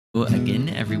Again,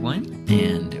 everyone,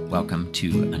 and welcome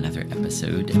to another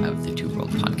episode of the Two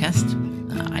World Podcast.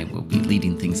 I will be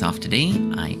leading things off today.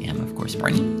 I am, of course,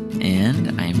 Barney,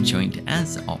 and I am joined,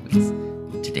 as always,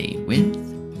 today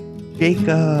with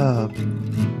Jacob.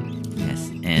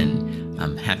 yes,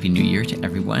 and Happy New Year to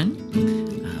everyone.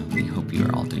 We hope you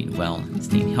are all doing well and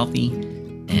staying healthy,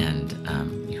 and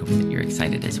we hope that you're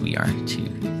excited as we are to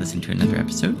listen to another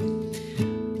episode.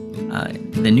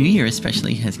 The new year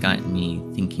especially has gotten me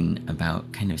thinking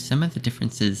about kind of some of the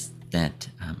differences that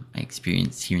I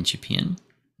experience here in Japan.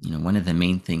 You know, one of the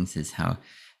main things is how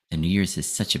the New Year's is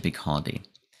such a big holiday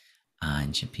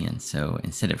in Japan. So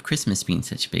instead of Christmas being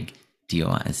such a big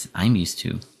deal as I'm used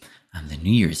to, the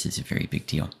New Year's is a very big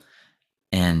deal.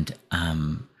 And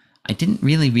I didn't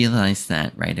really realize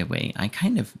that right away. I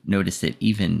kind of noticed it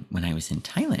even when I was in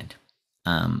Thailand.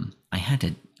 I had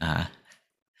to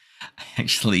I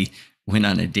actually went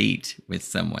on a date with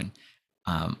someone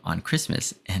on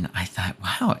Christmas, and I thought,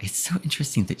 wow, it's so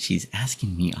interesting that she's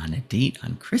asking me on a date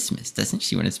on Christmas. Doesn't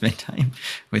she want to spend time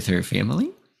with her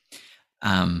family?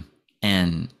 And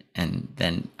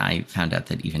then I found out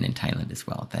that even in Thailand as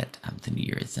well, that the New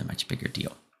Year is a much bigger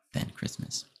deal than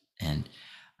Christmas. And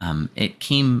it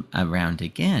came around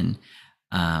again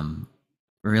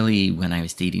early when I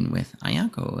was dating with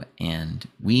Ayako, and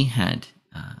we had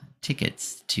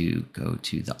tickets to go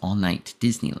to the all-night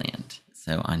Disneyland.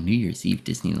 So on New Year's Eve,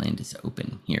 Disneyland is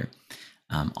open here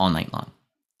all night long,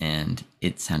 and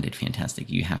it sounded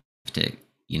fantastic. You have to,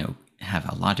 have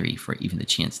a lottery for even the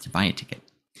chance to buy a ticket.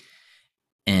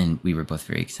 And we were both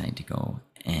very excited to go,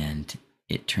 and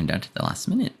it turned out at the last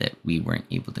minute that we weren't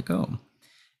able to go.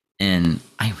 And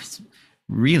I was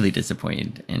really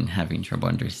disappointed and having trouble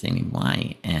understanding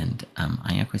why. And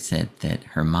Ayako said that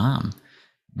her mom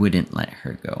wouldn't let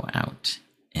her go out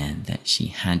and that she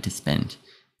had to spend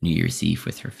New Year's Eve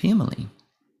with her family.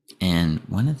 And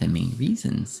one of the main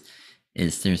reasons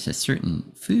is there's a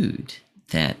certain food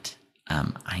that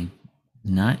I'm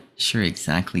not sure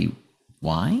exactly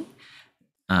why,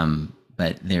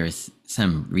 but there's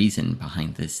some reason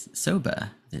behind this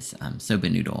soba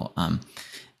noodle,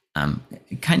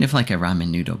 kind of like a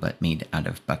ramen noodle, but made out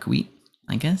of buckwheat,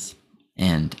 I guess.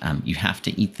 And you have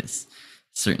to eat this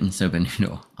certain soba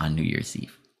noodle on New Year's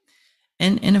Eve.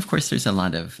 And of course, there's a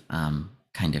lot of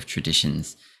kind of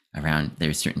traditions around.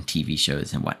 There's certain TV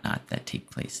shows and whatnot that take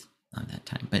place on that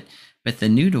time. But the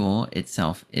noodle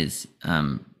itself is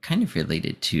kind of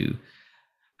related to,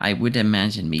 I would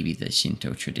imagine, maybe the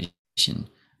Shinto tradition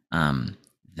around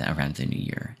the New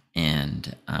Year.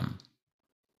 And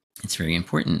it's very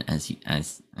important,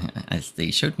 as they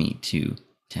showed me, to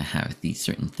have these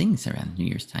certain things around New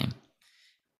Year's time.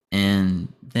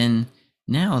 And then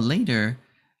now later,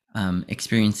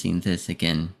 experiencing this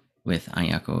again with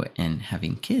Ayako and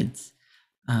having kids,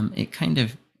 it kind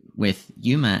of, with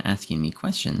Yuma asking me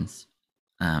questions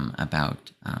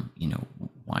about,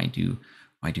 why do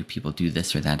people do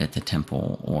this or that at the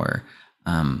temple, or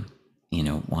why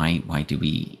do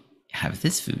we have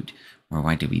this food, or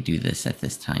why do we do this at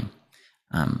this time?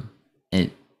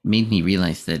 It made me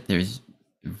realize that there's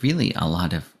really a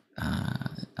lot of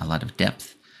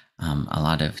depth, a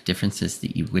lot of differences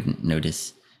that you wouldn't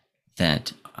notice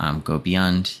that go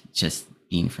beyond just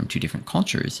being from two different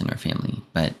cultures in our family,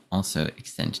 but also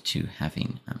extend to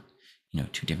having,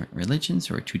 two different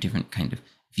religions or two different kind of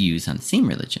views on the same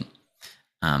religion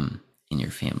in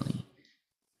your family.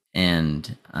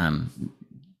 And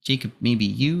Jacob, maybe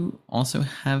you also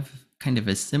have kind of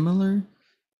a similar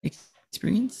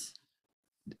experience?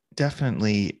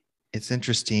 Definitely, it's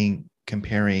interesting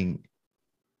comparing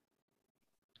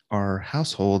our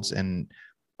households and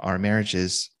our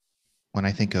marriages. When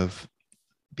I think of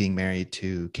being married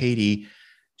to Katie,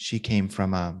 she came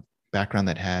from a background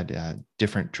that had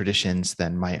different traditions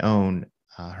than my own.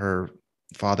 Her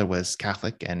father was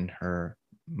Catholic and her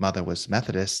mother was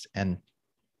Methodist. And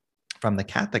from the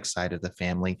Catholic side of the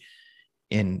family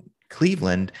in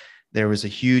Cleveland, there was a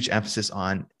huge emphasis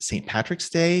on St. Patrick's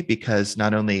Day, because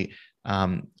not only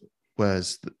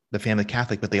was the family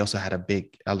Catholic, but they also had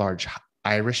a large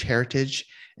Irish heritage.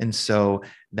 And so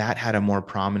that had a more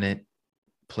prominent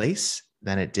place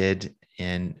than it did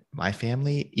in my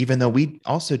family, even though we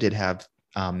also did have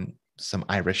some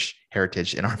Irish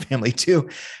heritage in our family too.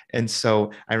 And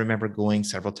so I remember going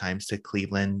several times to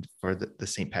Cleveland for the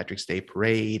St. Patrick's Day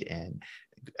parade, and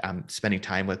spending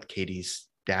time with Katie's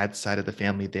dad's side of the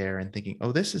family there, and thinking,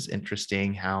 oh, this is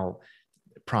interesting how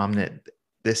prominent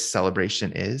this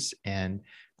celebration is. And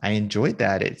I enjoyed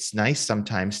that. It's nice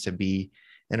sometimes to be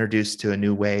introduced to a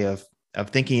new way of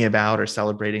thinking about or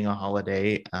celebrating a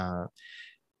holiday.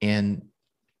 And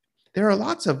there are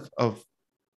lots of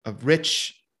of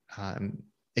rich um,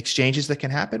 exchanges that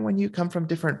can happen when you come from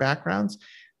different backgrounds.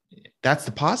 That's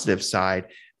the positive side.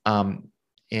 Um,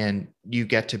 and you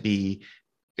get to be,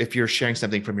 if you're sharing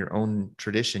something from your own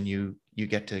tradition, you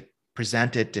get to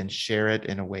present it and share it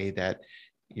in a way that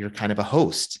you're kind of a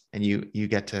host, and you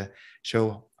get to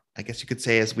show, I guess you could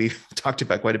say, as we've talked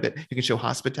about quite a bit, you can show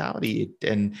hospitality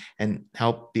and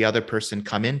help the other person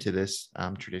come into this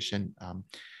tradition.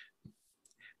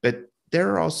 But there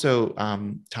are also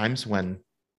times when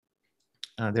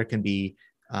there can be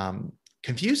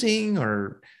confusing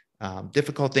or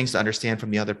difficult things to understand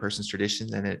from the other person's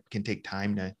traditions, and it can take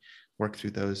time to work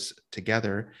through those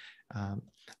together. Um,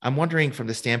 I'm wondering, from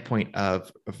the standpoint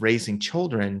of raising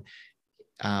children,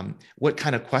 what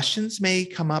kind of questions may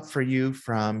come up for you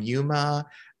from Yuma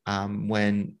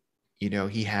when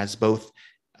he has both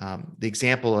the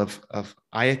example of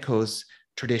Ayako's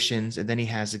traditions, and then he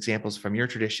has examples from your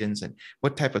traditions, and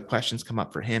what type of questions come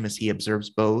up for him as he observes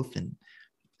both? And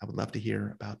I would love to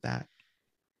hear about that.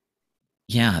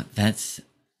 Yeah, that's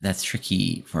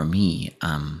tricky for me.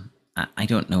 I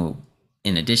don't know.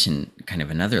 In addition, kind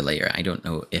of another layer. I don't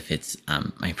know if it's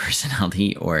my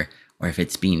personality or if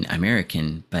it's being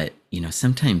American. But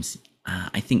sometimes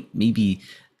I think maybe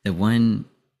the one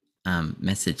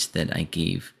message that I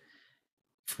gave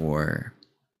for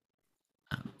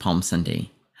Palm Sunday,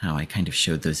 how I kind of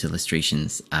showed those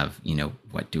illustrations of,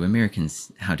 how do Americans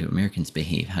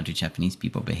behave? How do Japanese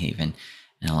people behave? And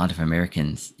a lot of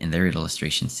Americans in their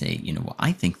illustrations say, well,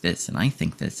 I think this and I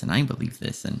think this and I believe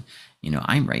this and,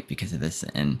 I'm right because of this.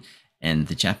 And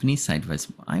the Japanese side was,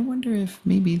 I wonder if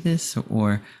maybe this,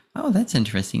 or, oh, that's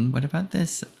interesting. What about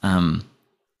this? And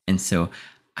so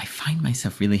I find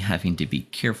myself really having to be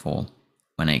careful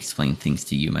when I explain things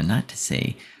to Yuma, not to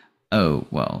say, oh,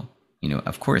 well,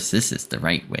 of course this is the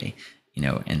right way,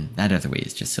 and that other way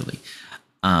is just silly.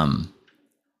 And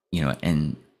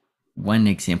one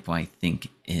example I think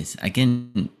is,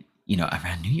 again,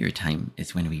 around New Year time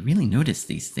is when we really notice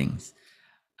these things,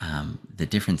 the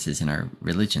differences in our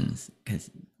religions,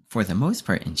 because for the most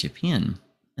part in Japan,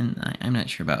 and I'm not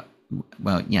sure about,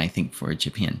 well, yeah, I think for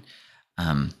Japan,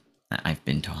 I've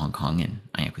been to Hong Kong and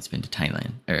Ayako's been to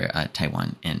Thailand or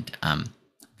Taiwan, and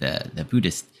the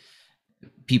Buddhist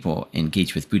people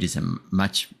engage with Buddhism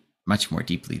much more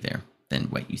deeply there than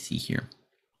what you see here,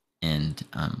 and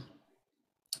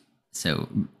so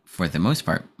for the most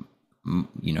part,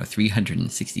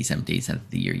 367 days out of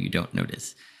the year, you don't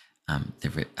notice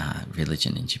the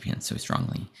religion in Japan so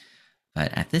strongly.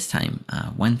 But at this time,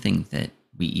 one thing that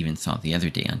we even saw the other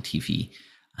day on TV,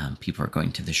 people are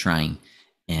going to the shrine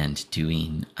and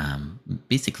doing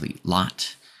basically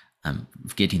lot,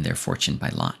 getting their fortune by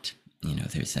lot.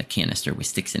 There's a canister with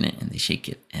sticks in it, and they shake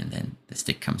it, and then the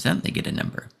stick comes out, they get a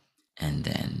number, and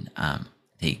then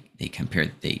they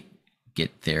compare, they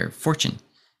get their fortune,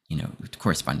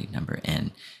 corresponding number,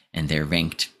 and they're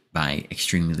ranked by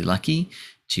extremely lucky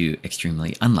to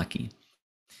extremely unlucky.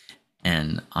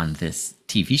 And on this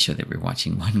TV show that we're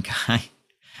watching, one guy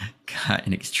got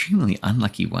an extremely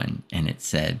unlucky one, and it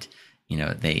said,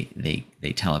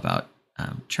 they tell about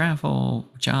travel,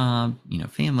 job,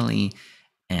 family,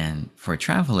 and for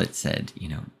travel it said,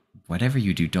 whatever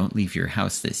you do, don't leave your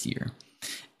house this year.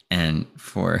 And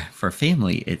for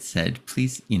family, it said,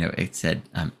 please, it said,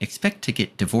 expect to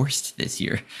get divorced this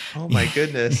year. Oh my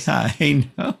goodness. Yeah, I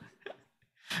know.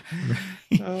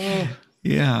 Oh.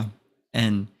 Yeah.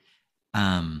 And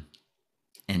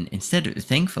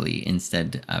thankfully,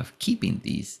 instead of keeping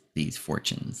these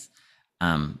fortunes,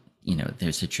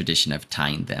 there's a tradition of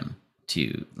tying them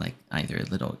to like either a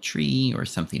little tree or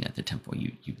something at the temple.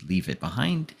 You leave it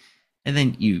behind, and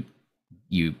then you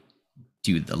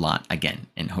do the lot again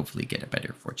and hopefully get a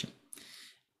better fortune.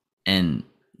 And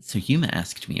so Yuma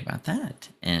asked me about that,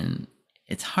 and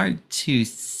it's hard to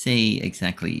say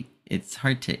exactly. It's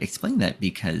hard to explain that,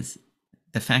 because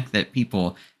the fact that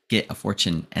people get a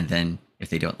fortune and then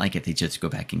if they don't like it, they just go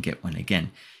back and get one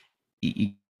again.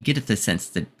 You get the sense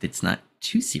that it's not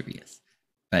too serious,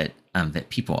 but that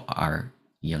people are,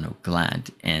 glad.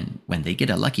 And when they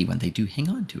get a lucky one, they do hang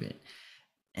on to it.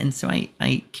 And so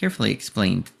I carefully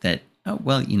explained that, oh,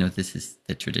 well, this is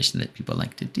the tradition that people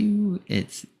like to do.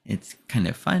 It's kind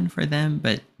of fun for them,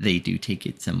 but they do take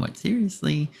it somewhat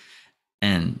seriously.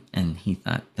 And he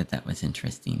thought that was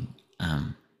interesting.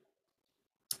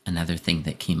 Another thing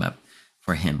that came up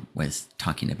for him was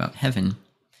talking about heaven.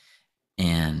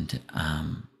 And,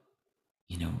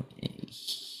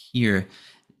 here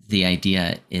the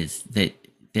idea is that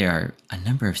there are a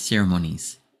number of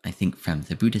ceremonies, I think from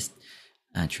the Buddhist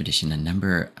tradition, a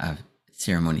number of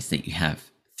ceremonies that you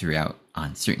have throughout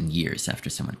on certain years after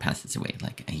someone passes away,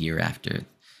 like a year after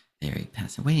they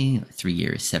pass away, 3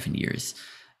 years, 7 years,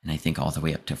 and I think all the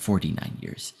way up to 49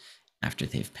 years after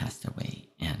they've passed away,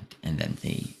 and then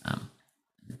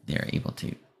they're able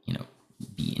to, you know,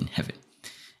 be in heaven.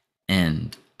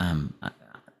 And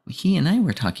he and I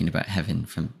were talking about heaven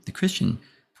from the Christian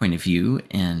point of view,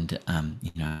 and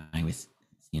you know, I was,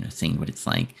 you know, saying what it's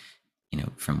like, you know,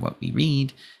 from what we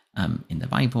read in the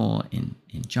Bible, in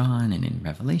John and in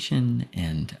Revelation,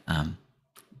 and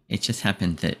it just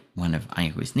happened that one of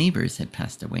Iowa's neighbors had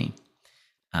passed away,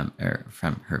 or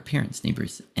from her parents'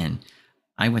 neighbors, and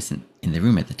I wasn't in the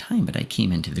room at the time, but I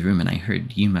came into the room and I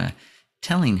heard Yuma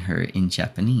telling her in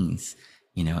Japanese,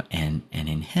 you know, and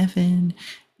in heaven,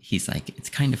 he's like, it's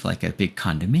kind of like a big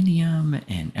condominium,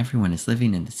 and everyone is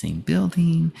living in the same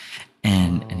building,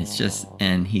 and it's just, Oh,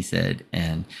 and he said,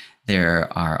 and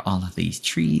there are all of these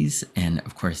trees, and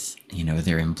of course, you know,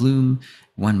 they're in bloom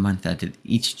 1 month out of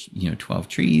each, you know, 12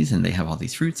 trees, and they have all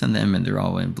these fruits on them, and they're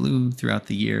all in bloom throughout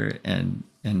the year, and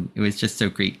it was just so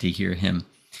great to hear him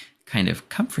kind of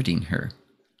comforting her,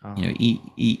 you know,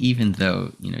 oh, even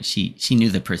though, you know, she knew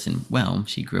the person well,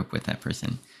 she grew up with that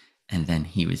person, and then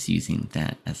he was using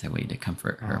that as a way to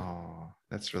comfort her oh,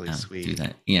 that's really through sweet.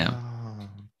 that. Yeah. Oh,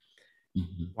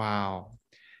 Hmm. wow.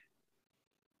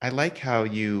 I like how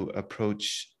you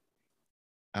approach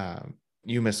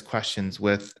Yuma's questions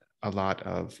with a lot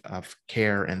of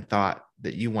care and thought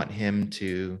that you want him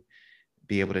to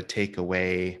be able to take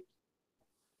away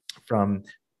from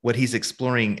what he's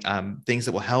exploring, things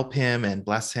that will help him and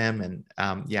bless him.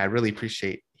 And yeah, I really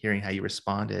appreciate hearing how you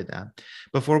responded.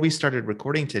 Before we started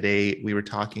recording today, we were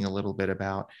talking a little bit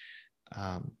about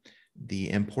um,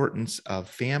 the importance of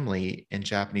family in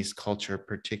Japanese culture,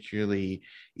 particularly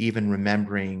even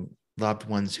remembering loved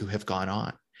ones who have gone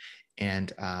on.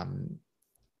 And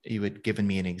you had given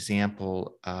me an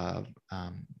example of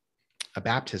a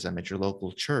baptism at your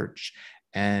local church.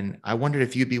 And I wondered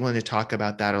if you'd be willing to talk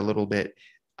about that a little bit,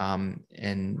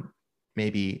 and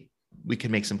maybe we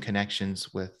could make some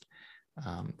connections with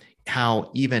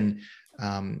how even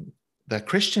the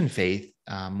Christian faith,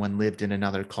 when lived in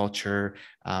another culture,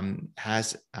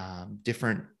 has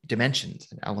different dimensions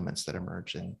and elements that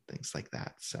emerge and things like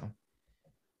that. So,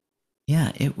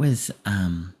 Yeah, it was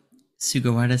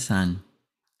Sugawara-san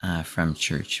from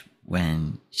church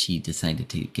when she decided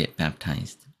to get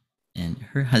baptized, and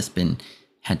her husband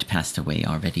had passed away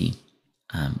already,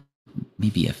 um,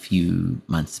 maybe a few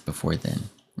months before then,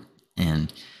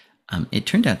 and it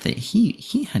turned out that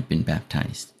he had been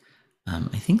baptized.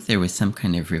 I think there was some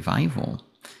kind of revival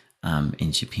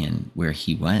in Japan where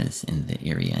he was in the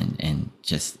area, and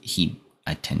just he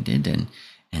attended,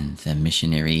 and the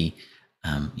missionary,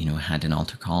 you know, had an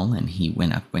altar call, and he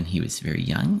went up when he was very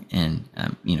young, and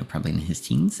you know, probably in his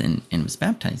teens, and was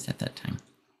baptized at that time.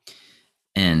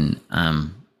 And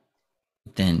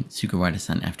then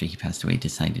Sugawara-san, after he passed away,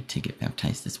 decided to get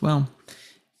baptized as well.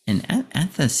 And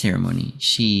at the ceremony,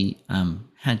 she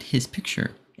had his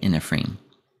picture in a frame.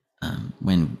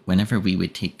 Whenever we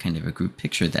would take kind of a group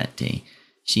picture that day,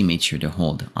 she made sure to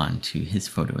hold on to his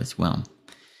photo as well.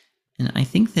 And I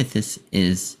think that this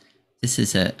is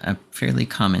a fairly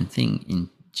common thing in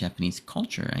Japanese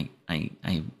culture.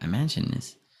 I imagine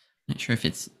is, I'm not sure if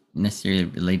it's necessarily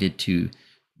related to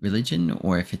religion,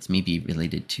 or if it's maybe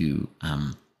related to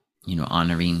you know,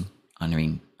 honoring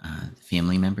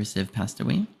family members that have passed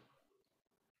away.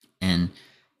 And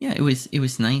yeah, it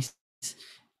was nice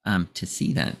to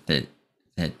see that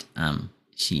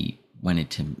she wanted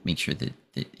to make sure that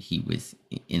he was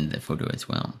in the photo as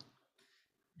well.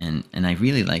 And I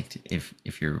really liked,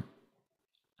 if you're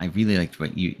I really liked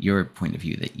what your point of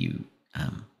view, that you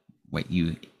what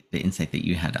you the insight that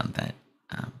you had on that,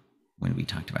 when we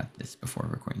talked about this before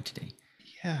recording today.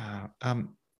 yeah.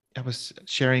 I was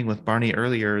sharing with Barney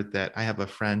earlier that I have a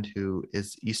friend who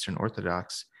is Eastern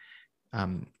Orthodox.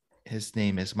 Um, his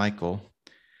name is Michael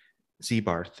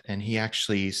Zebarth, and he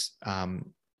actually is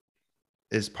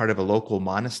part of a local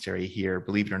monastery here,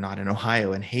 believe it or not, in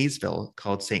Ohio, in Hayesville,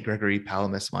 called St. Gregory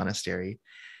Palamas Monastery.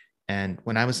 And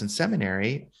when I was in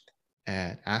seminary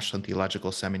at Ashland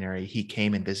Theological Seminary, he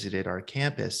came and visited our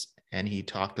campus, and he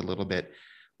talked a little bit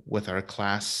with our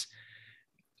class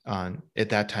on, at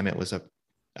that time it was a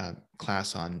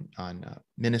class on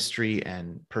ministry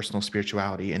and personal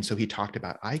spirituality. And so he talked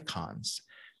about icons,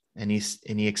 and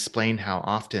he explained how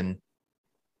often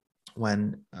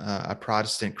when a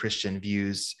Protestant Christian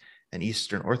views an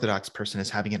Eastern Orthodox person as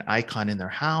having an icon in their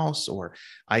house or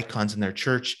icons in their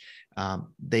church,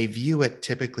 they view it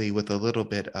typically with a little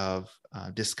bit of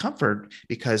discomfort,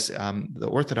 because the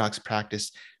Orthodox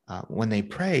practice, when they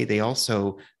pray, they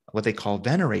also what they call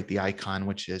venerate the icon,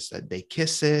 which is that they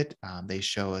kiss it, they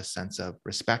show a sense of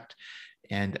respect.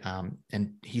 And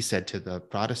he said to the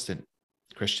Protestant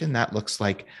Christian, that looks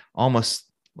like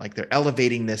almost like they're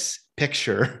elevating this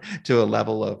picture to a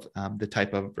level of the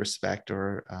type of respect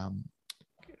or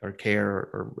care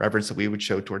or reverence that we would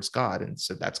show towards God. And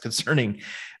so that's concerning.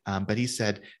 But he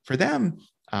said for them,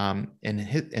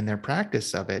 in their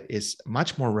practice of it is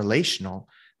much more relational,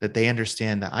 that they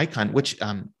understand the icon, which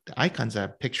the icons are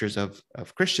pictures of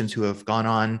Christians who have gone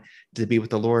on to be with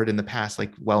the Lord in the past,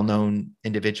 like well-known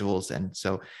individuals. And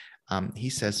so he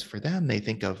says for them, they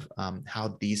think of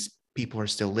how these people are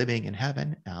still living in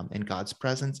heaven, in God's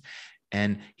presence.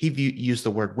 And he used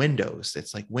the word windows.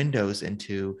 It's like windows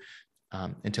into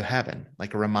heaven,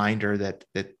 like a reminder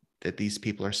that these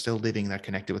people are still living, they're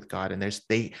connected with God, and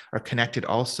they are connected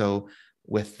also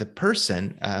with the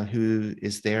person who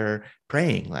is there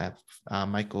praying.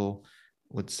 Michael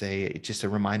would say it's just a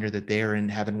reminder that they are in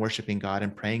heaven worshiping God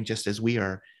and praying just as we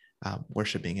are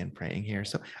worshiping and praying here.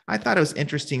 So I thought it was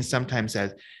interesting sometimes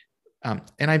as, and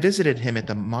I visited him at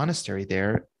the monastery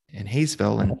there in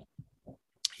Hayesville, and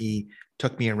he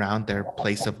took me around their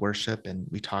place of worship and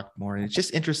we talked more. And it's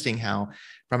just interesting how,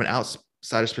 from an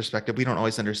outsider's perspective, we don't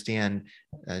always understand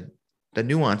the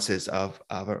nuances of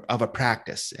a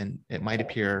practice. And it might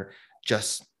appear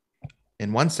just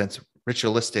in one sense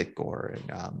ritualistic, or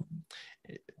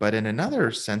but in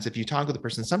another sense, if you talk with the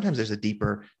person, sometimes there's a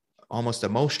deeper, almost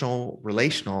emotional,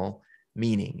 relational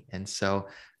meaning. And so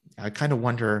I kind of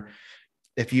wonder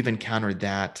if you've encountered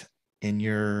that in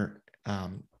your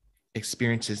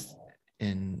experiences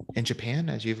in Japan,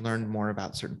 as you've learned more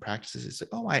about certain practices. It's like,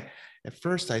 oh, at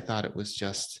first I thought it was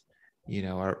just,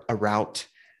 a route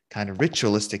kind of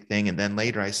ritualistic thing, and then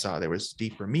later I saw there was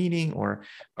deeper meaning, or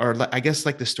I guess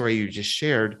like the story you just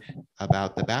shared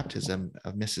about the baptism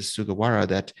of Mrs. Sugawara,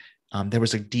 that there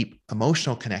was a deep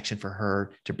emotional connection for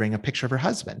her to bring a picture of her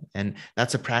husband. And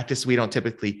that's a practice we don't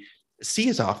typically see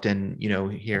as often,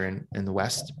 here in the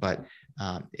West, but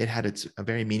it had a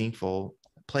very meaningful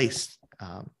place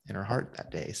in her heart that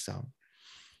day. So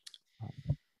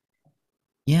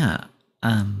Yeah.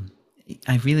 Um,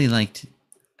 I really liked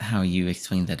how you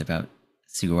explained that about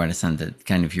Sugawara-san, that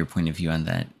kind of your point of view on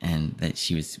that, and that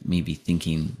she was maybe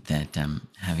thinking that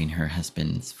having her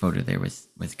husband's photo there was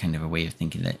kind of a way of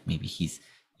thinking that maybe he's,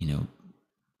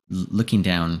 looking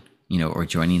down, or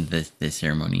joining the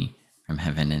ceremony from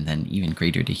heaven. And then even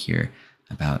greater to hear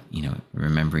about,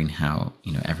 remembering how,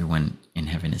 everyone in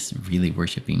heaven is really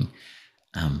worshiping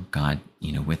God,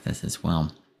 with us as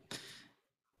well.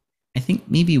 I think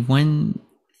maybe one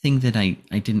thing that I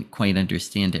didn't quite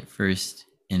understand at first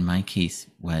in my case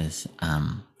was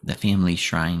the family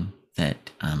shrine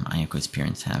that Ayako's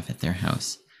parents have at their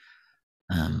house.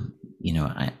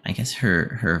 I guess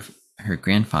her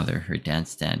grandfather, her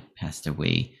dad's dad, passed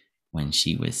away when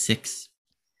she was 6.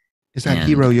 is that And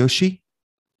Hiroyoshi?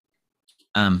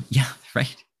 yeah,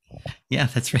 right. Yeah,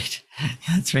 that's right.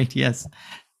 That's right. Yes.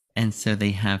 And so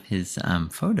they have his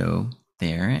photo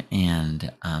there,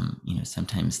 and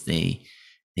sometimes they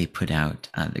put out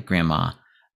the grandma,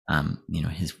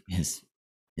 his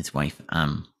wife,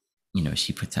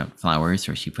 she puts out flowers,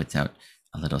 or she puts out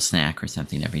a little snack or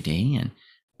something every day, and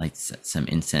lights some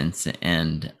incense.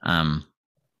 And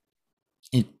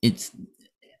it's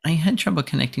I had trouble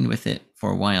connecting with it for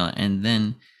a while, and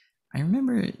then I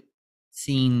remember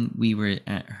seeing, we were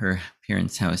at her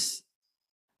parents' house.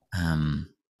 I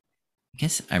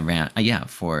guess around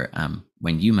for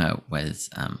when Yuma was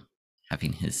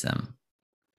having his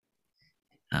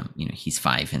he's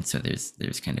 5, and so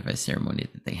there's kind of a ceremony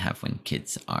that they have when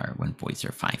boys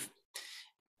are 5,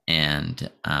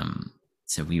 and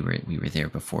so we were there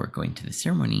before going to the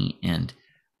ceremony, and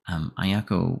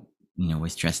Ayako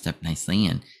was dressed up nicely,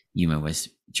 and Yuma was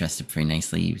dressed up very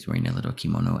nicely. He was wearing a little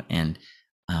kimono, and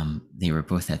they were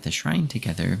both at the shrine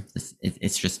together.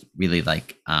 It's just really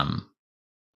like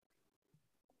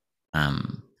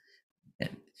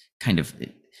kind of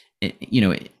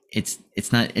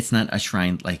it's not a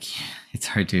shrine, like, it's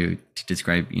hard to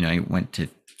describe. I want to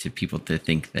people to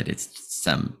think that it's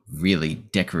some really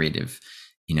decorative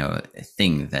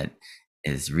thing that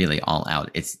is really all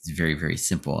out. It's very, very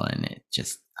simple, and it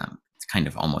just it's kind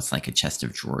of almost like a chest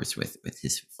of drawers with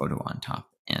his photo on top,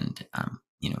 and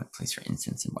a place for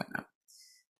incense and whatnot,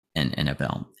 and a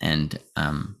bell. And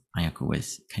Ayako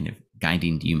was kind of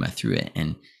guiding Yuma through it,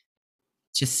 and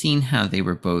just seeing how they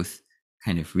were both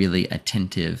kind of really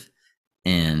attentive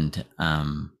and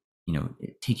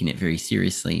taking it very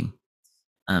seriously.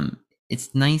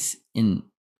 It's nice in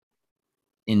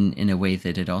a way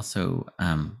that it also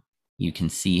you can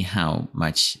see how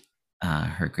much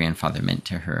her grandfather meant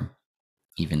to her,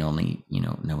 even only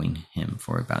knowing him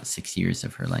for about 6 years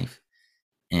of her life,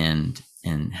 and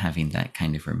having that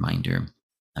kind of reminder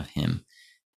of him.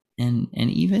 And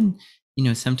even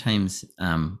sometimes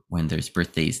when there's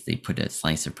birthdays, they put a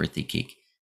slice of birthday cake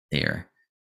there,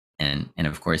 and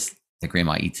of course the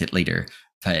grandma eats it later,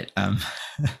 but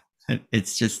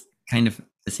it's just kind of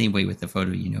the same way with the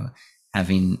photo,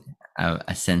 having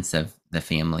a sense of the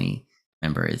family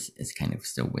member is kind of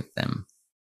still with them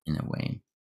in a way.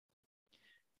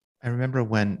 I remember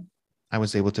when I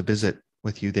was able to visit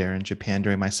with you there in Japan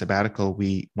during my sabbatical,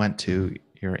 we went to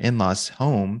your in-laws'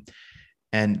 home.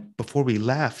 And before we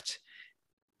left,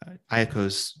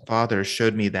 Ayako's father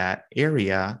showed me that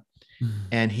area. Mhm.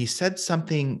 And he said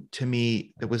something to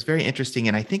me that was very interesting.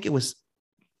 And I think it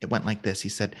went like this. He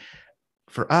said,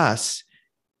 for us,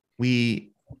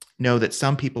 we know that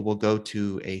some people will go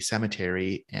to a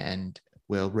cemetery and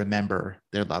will remember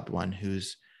their loved one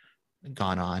who's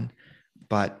gone on,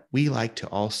 but we like to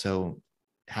also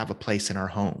have a place in our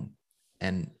home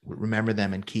and remember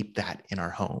them and keep that in our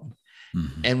home.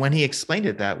 Mhm. And when he explained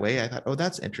it that way, I thought, oh,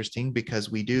 that's interesting, because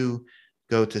we do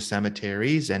go to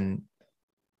cemeteries and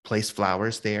place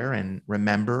flowers there and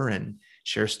remember and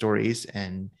share stories.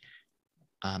 And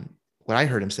what I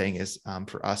heard him saying is,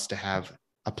 for us to have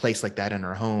a place like that in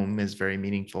our home is very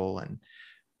meaningful. And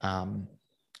um,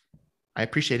 I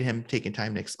appreciated him taking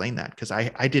time to explain that, because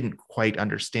I didn't quite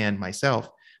understand myself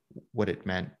what it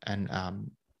meant, and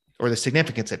or the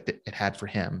significance that it had for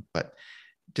him. But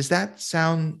does that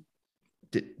sound,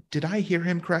 did I hear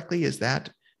him correctly? Is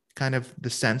that kind of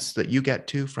the sense that you get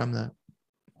to from the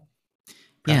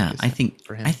Yeah, practice I think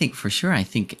for I him? think for sure. I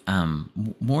think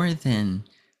more than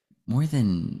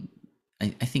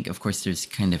I think, of course, there's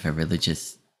kind of a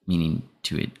religious meaning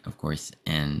to it, of course,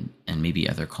 and maybe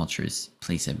other cultures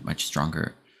place a much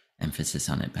stronger emphasis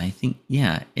on it. But I think,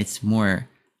 yeah, it's more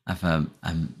of a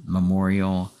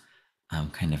memorial,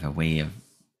 kind of a way of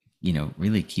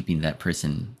really keeping that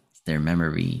person, their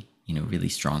memory, really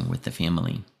strong with the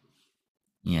family.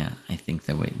 Yeah, I think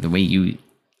the way you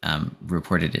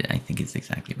reported it, I think is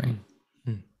exactly right.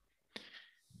 Mm-hmm.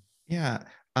 Yeah.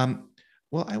 Um,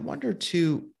 well, I wonder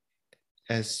too,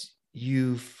 as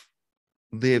you've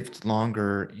lived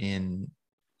longer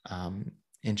um,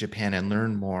 in Japan and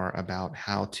learned more about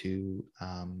how to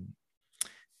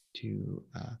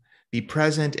be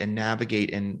present and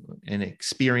navigate and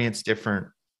experience different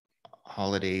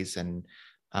holidays and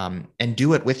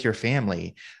do it with your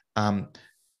family. Um,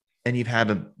 and you've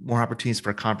had more opportunities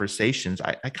for conversations.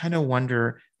 I kind of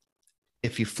wonder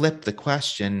if you flip the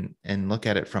question and look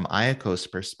at it from Ayako's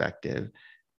perspective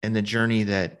and the journey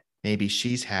that maybe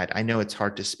she's had. I know it's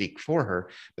hard to speak for her,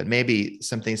 but maybe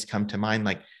some things come to mind.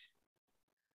 Like,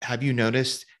 have you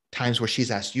noticed times where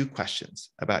she's asked you questions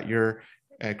about your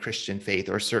Christian faith,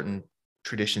 or certain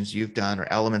traditions you've done,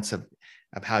 or elements of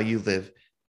how you live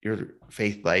your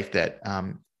faith life that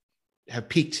have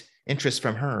piqued interest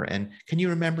from her? And can you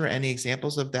remember any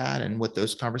examples of that and what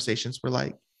those conversations were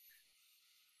like?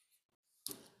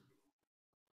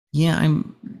 Yeah,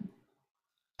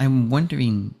 I'm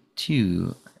wondering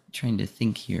too, trying to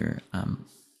think here.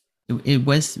 It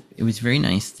was very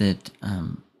nice that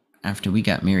after we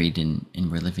got married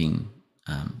and were living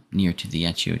near to the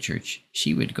Yachio church,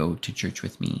 she would go to church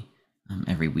with me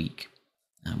every week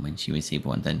when she was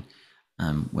able. And then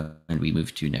when we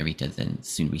moved to Narita, then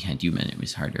soon we had Yuma, and it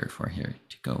was harder for her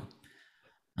to go.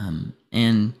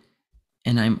 And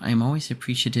I'm always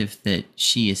appreciative that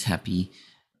she is happy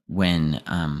when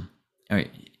or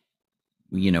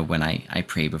when I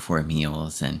pray before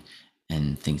meals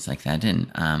and things like that.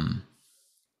 And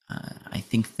I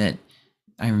think that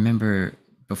I remember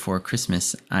before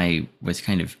Christmas, I was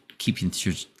kind of keeping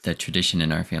the tradition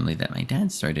in our family that my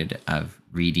dad started of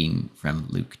reading from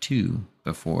Luke 2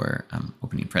 before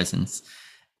opening presents.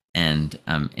 And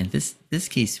in this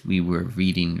case, we were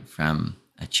reading from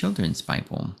a children's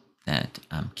Bible that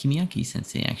Kimiaki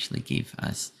Sensei actually gave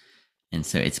us, and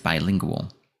so it's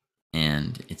bilingual,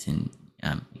 and it's in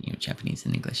Japanese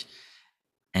and English.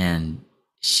 And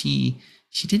she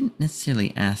didn't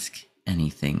necessarily ask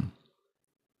anything,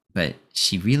 but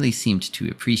she really seemed to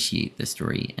appreciate the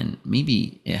story, and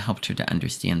maybe it helped her to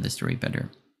understand the story better.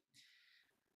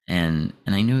 And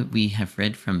I know we have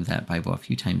read from that Bible a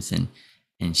few times,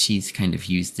 and she's kind of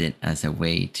used it as a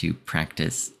way to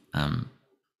practice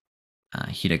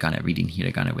hiragana, reading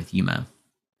hiragana with Yuma.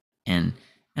 And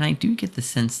I do get the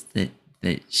sense that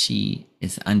she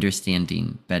is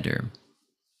understanding better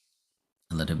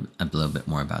a little bit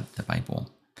more about the Bible.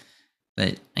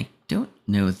 But I don't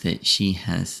know that she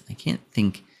has. I can't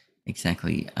think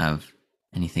exactly of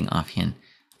anything offhand.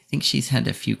 I think she's had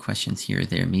a few questions here or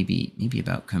there, maybe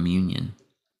about communion.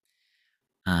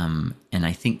 And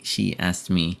I think she asked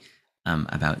me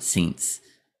about saints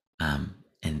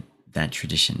and that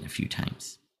tradition a few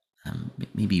times.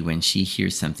 Maybe when she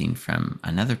hears something from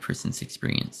another person's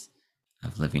experience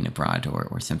of living abroad,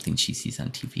 or something she sees on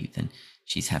TV, then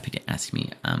she's happy to ask me.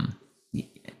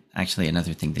 Actually,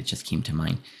 another thing that just came to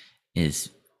mind is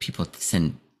people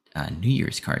send New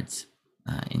Year's cards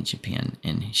in Japan,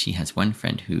 and she has one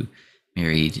friend who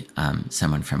married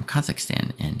someone from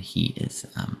Kazakhstan, and he is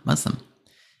Muslim,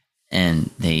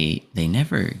 and they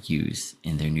never use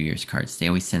in their New Year's cards. They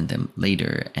always send them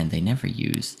later, and they never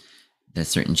use the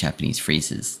certain Japanese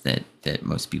phrases that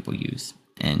most people use.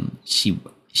 And she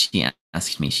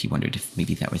asked me, she wondered if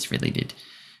maybe that was related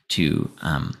to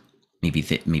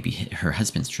maybe her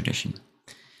husband's tradition,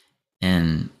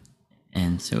 and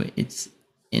so it's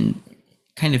in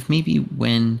kind of maybe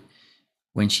when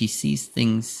she sees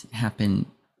things happen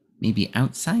maybe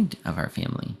outside of our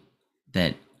family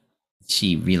that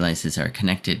she realizes are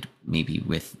connected maybe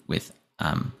with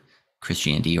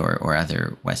Christianity or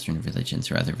other Western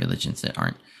religions or other religions that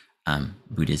aren't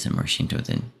Buddhism or Shinto,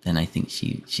 then I think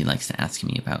she likes to ask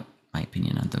me about my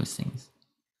opinion on those things.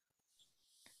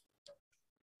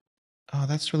 Oh,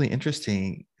 that's really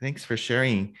interesting. Thanks for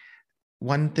sharing.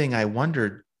 One thing I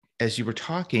wondered as you were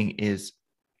talking is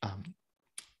um,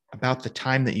 about the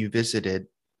time that you visited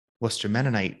Worcester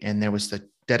Mennonite and there was the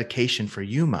dedication for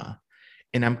Yuma.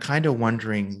 And I'm kind of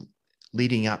wondering,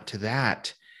 leading up to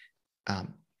that,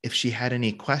 if she had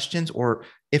any questions or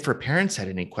if her parents had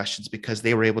any questions because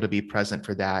they were able to be present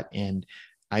for that. And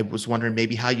I was wondering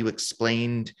maybe how you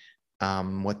explained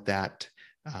what that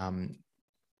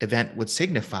event would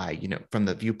signify, from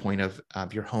the viewpoint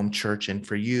of your home church and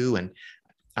for you. And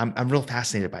I'm real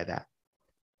fascinated by that.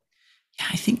 Yeah,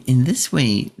 I think in this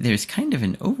way there's kind of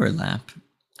an overlap.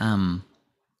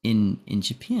 In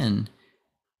Japan,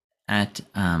 at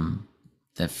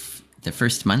the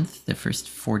first month, the first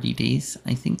 40 days,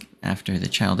 I think, after the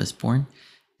child is born,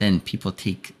 then people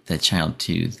take the child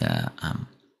to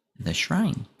the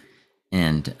shrine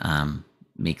and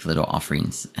make little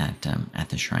offerings at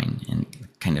the shrine and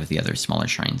kind of the other smaller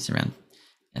shrines around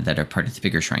and that are part of the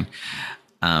bigger shrine.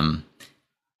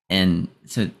 And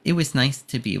so it was nice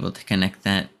to be able to connect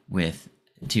that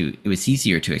it was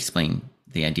easier to explain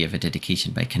the idea of a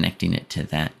dedication by connecting it to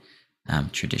that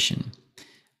tradition.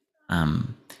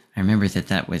 I remember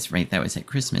that was at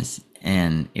Christmas,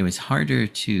 and it was harder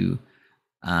to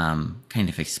kind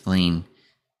of explain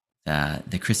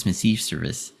the Christmas Eve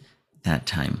service that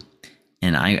time.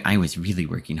 And I was really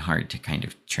working hard to kind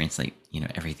of translate,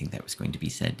 everything that was going to be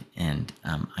said. And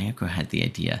Ayako had the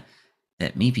idea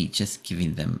that maybe just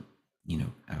giving them,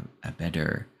 a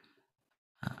better,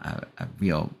 a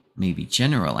real, maybe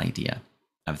general idea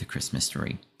of the Christmas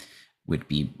story would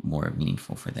be more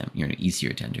meaningful for them,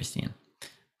 easier to understand.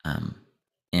 Um,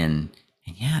 and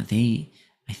yeah,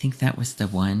 I think that was the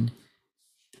one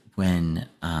when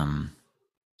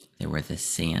there were the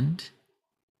sand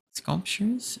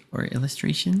sculptures or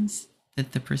illustrations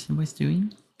that the person was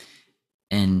doing,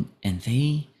 and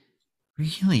they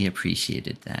really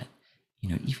appreciated that.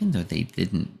 Even though they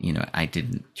didn't, I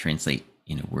didn't translate,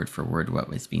 word for word what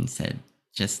was being said,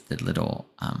 just the little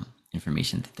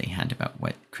information that they had about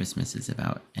what Christmas is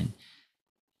about. And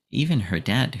even her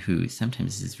dad, who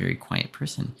sometimes is a very quiet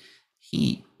person,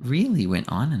 he really went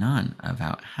on and on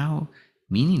about how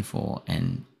meaningful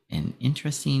and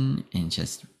interesting and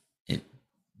just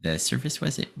the service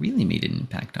was. It really made an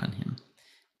impact on him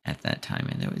at that time,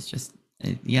 and it was just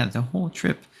yeah, the whole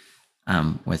trip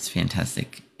was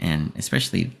fantastic, and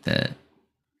especially the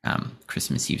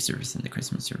Christmas Eve service and the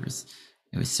Christmas service.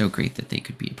 It was so great that they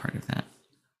could be a part of that.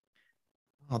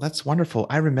 Oh, that's wonderful.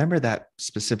 I remember that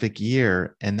specific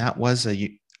year, and that was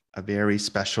a very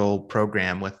special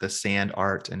program with the sand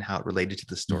art and how it related to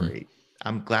the Mm-hmm. story.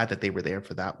 I'm glad that they were there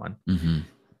for that one. Mm-hmm.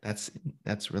 That's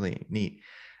that's really neat.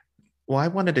 Well, I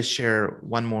wanted to share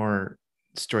one more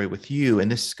story with you,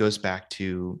 and this goes back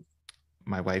to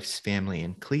my wife's family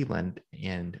in Cleveland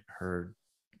and her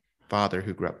father,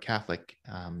 who grew up Catholic.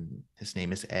 His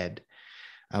name is Ed.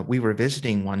 We were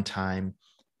visiting one time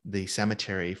the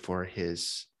cemetery for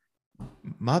his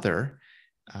mother,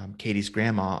 Katie's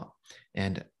grandma,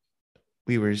 and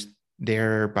we were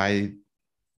there by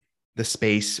the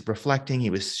space reflecting. He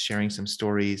was sharing some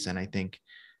stories, and I think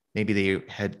maybe they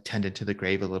had tended to the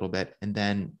grave a little bit. And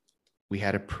then we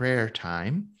had a prayer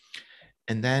time.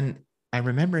 And then I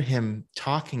remember him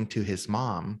talking to his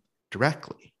mom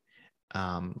directly,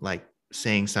 like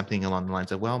saying something along the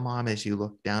lines of, well, mom, as you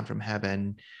look down from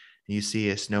heaven, you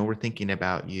see us, know we're thinking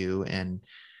about you. And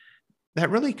that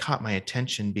really caught my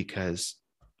attention because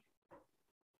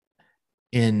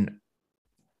in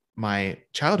my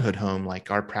childhood home,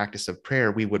 like our practice of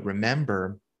prayer, we would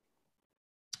remember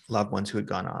loved ones who had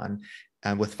gone on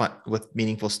with fun, with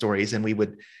meaningful stories, and we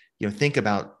would, think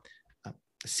about uh,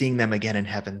 seeing them again in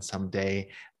heaven someday.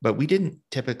 But we didn't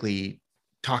typically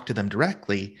talk to them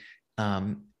directly,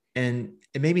 and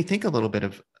it made me think a little bit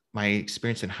of my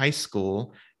experience in high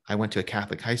school. I went to a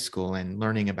Catholic high school, and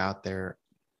learning about their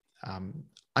um,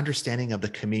 understanding of the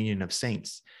communion of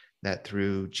saints, that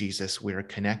through Jesus we're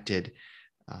connected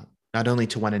uh, not only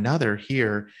to one another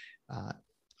here uh,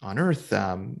 on earth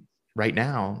right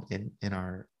now in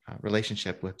our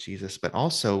relationship with Jesus, but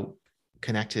also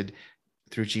connected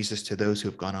through Jesus to those who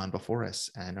have gone on before us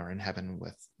and are in heaven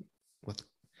with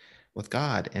with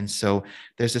God. And so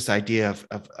there's this idea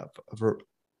of a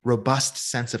robust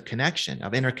sense of connection,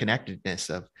 of interconnectedness,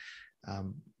 of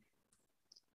um,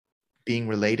 being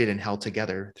related and held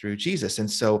together through Jesus. And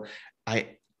so I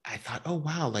thought, oh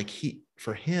wow, like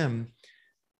for him,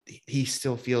 he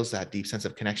still feels that deep sense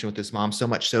of connection with his mom, so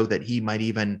much so that he might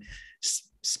even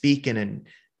speak in, and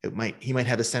he might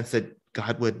have a sense that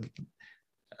God would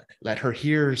let her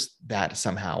hear that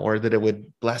somehow, or that it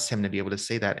would bless him to be able to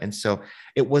say that. And so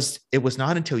it was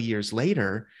not until years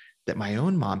later that my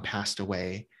own mom passed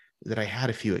away that I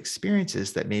had a few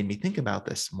experiences that made me think about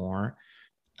this more.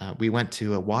 We went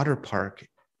to a water park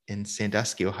in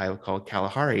Sandusky, Ohio, called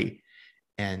Kalahari,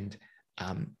 and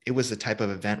it was the type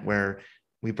of event where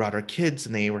we brought our kids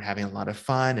and they were having a lot of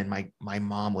fun. And my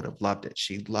mom would have loved it.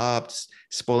 She loved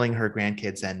spoiling her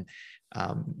grandkids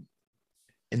um,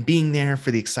 and being there for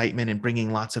the excitement and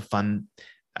bringing lots of fun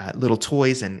little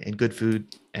toys and good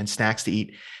food and snacks to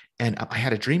eat. And I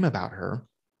had a dream about her,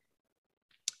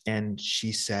 and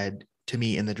she said to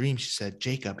me in the dream, she said,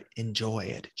 "Jacob, enjoy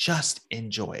it. Just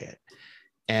enjoy it."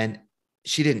 And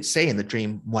she didn't say in the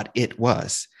dream what it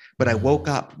was, but I woke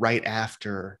up right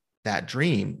after that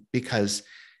dream because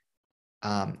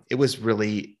I was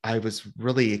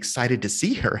really excited to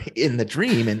see her in the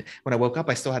dream. And when I woke up,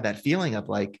 I still had that feeling of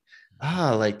like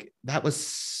that was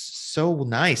so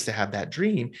nice to have that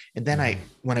dream. And then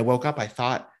when I woke up, I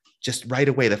thought just right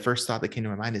away, the first thought that came to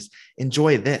my mind is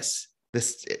enjoy this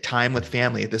time with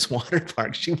family at this water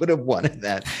park. She would have wanted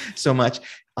that so much.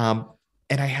 And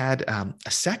I had a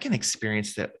second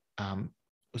experience that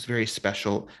was very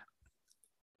special.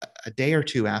 A day or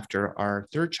two after our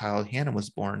third child, Hannah,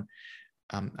 was born,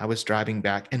 I was driving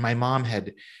back, and my mom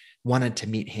had wanted to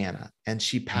meet Hannah, and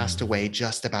she passed away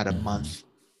just about a month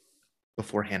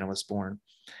before Hannah was born.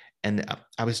 And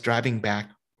I was driving back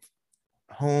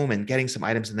home and getting some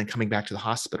items and then coming back to the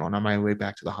hospital. And on my way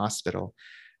back to the hospital,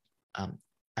 um,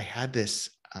 I had this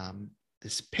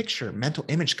picture, mental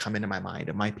image come into my mind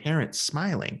of my parents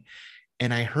smiling.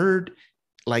 And I heard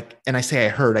and I say I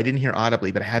heard, I didn't hear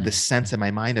audibly, but I had this sense in my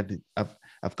mind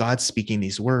of God speaking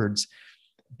these words: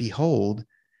 "Behold,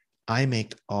 I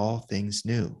make all things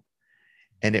new."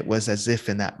 And it was as if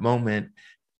in that moment,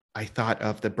 I thought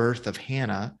of the birth of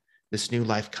Hannah, this new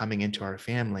life coming into our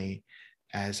family,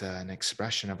 as an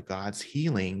expression of God's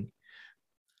healing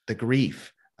the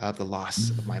grief of the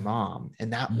loss of my mom.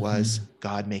 And that was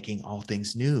God making all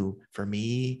things new for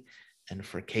me and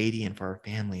for Katie and for our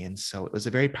family. And so it was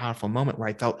a very powerful moment where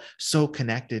I felt so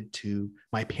connected to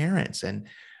my parents and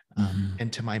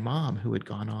to my mom who had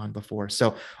gone on before.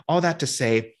 So all that to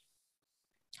say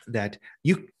that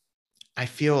I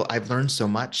feel I've learned so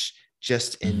much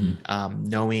just in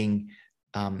knowing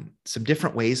some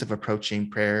different ways of approaching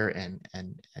prayer and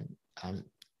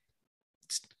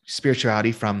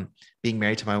spirituality from being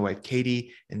married to my wife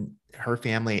Katie and her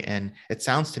family. And it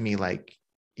sounds to me like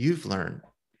you've learned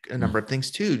a number of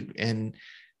things too, and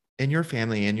in your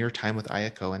family and your time with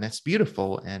Ayako, and that's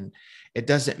beautiful. And it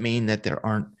doesn't mean that there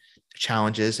aren't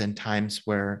challenges and times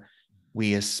where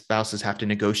we as spouses have to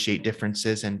negotiate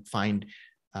differences and find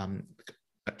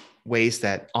ways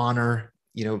that honor,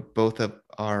 both of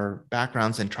our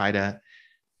backgrounds and try to,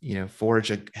 forge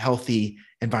a healthy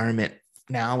environment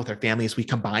now with our family as we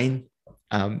combine,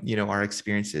 our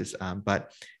experiences.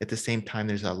 But at the same time,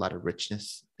 there's a lot of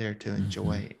richness there to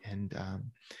enjoy.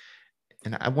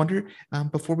 And I wonder,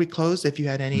 before we close, if you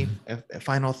had any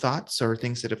final thoughts or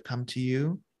things that have come to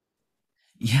you.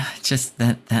 Yeah, just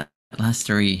that last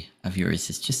story of yours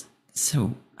is just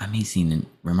so amazing and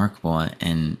remarkable,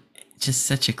 and just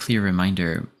such a clear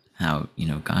reminder how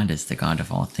God is the God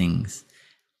of all things,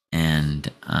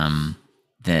 and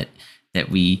that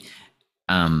we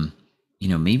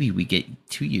maybe we get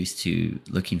too used to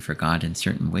looking for God in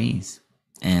certain ways,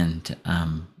 and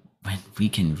when we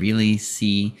can really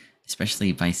see,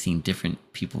 especially by seeing different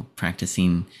people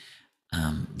practicing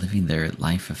living their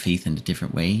life of faith in a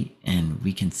different way, and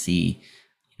we can see,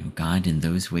 God in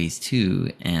those ways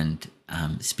too, and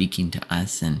speaking to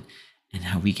us, and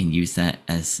how we can use that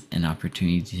as an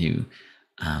opportunity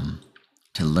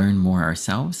to learn more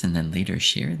ourselves, and then later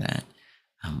share that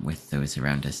with those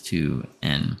around us too.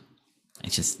 And I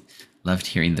just loved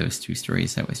hearing those two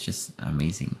stories. That was just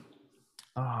amazing.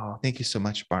 Oh, thank you so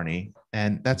much, Barney.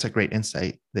 And that's a great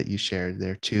insight that you shared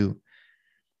there too,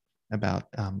 about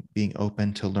being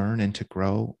open to learn and to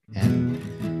grow. And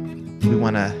we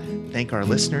want to thank our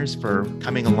listeners for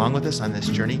coming along with us on this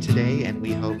journey today. And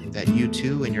we hope that you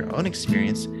too, in your own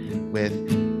experience with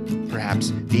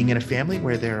perhaps being in a family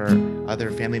where there are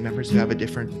other family members who have a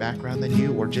different background than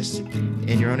you, or just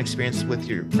in your own experience with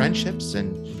your friendships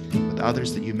and with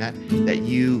others that you met, that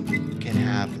you can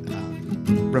have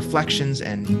reflections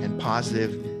and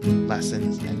positive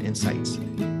lessons and insights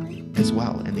as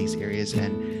well in these areas.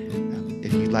 And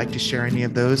if you'd like to share any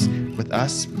of those with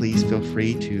us, please feel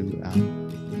free to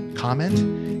comment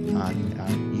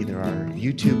on either our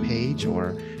YouTube page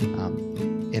or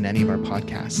in any of our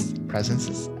podcast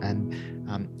presences. And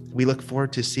we look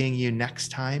forward to seeing you next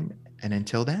time. And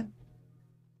until then,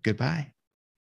 goodbye.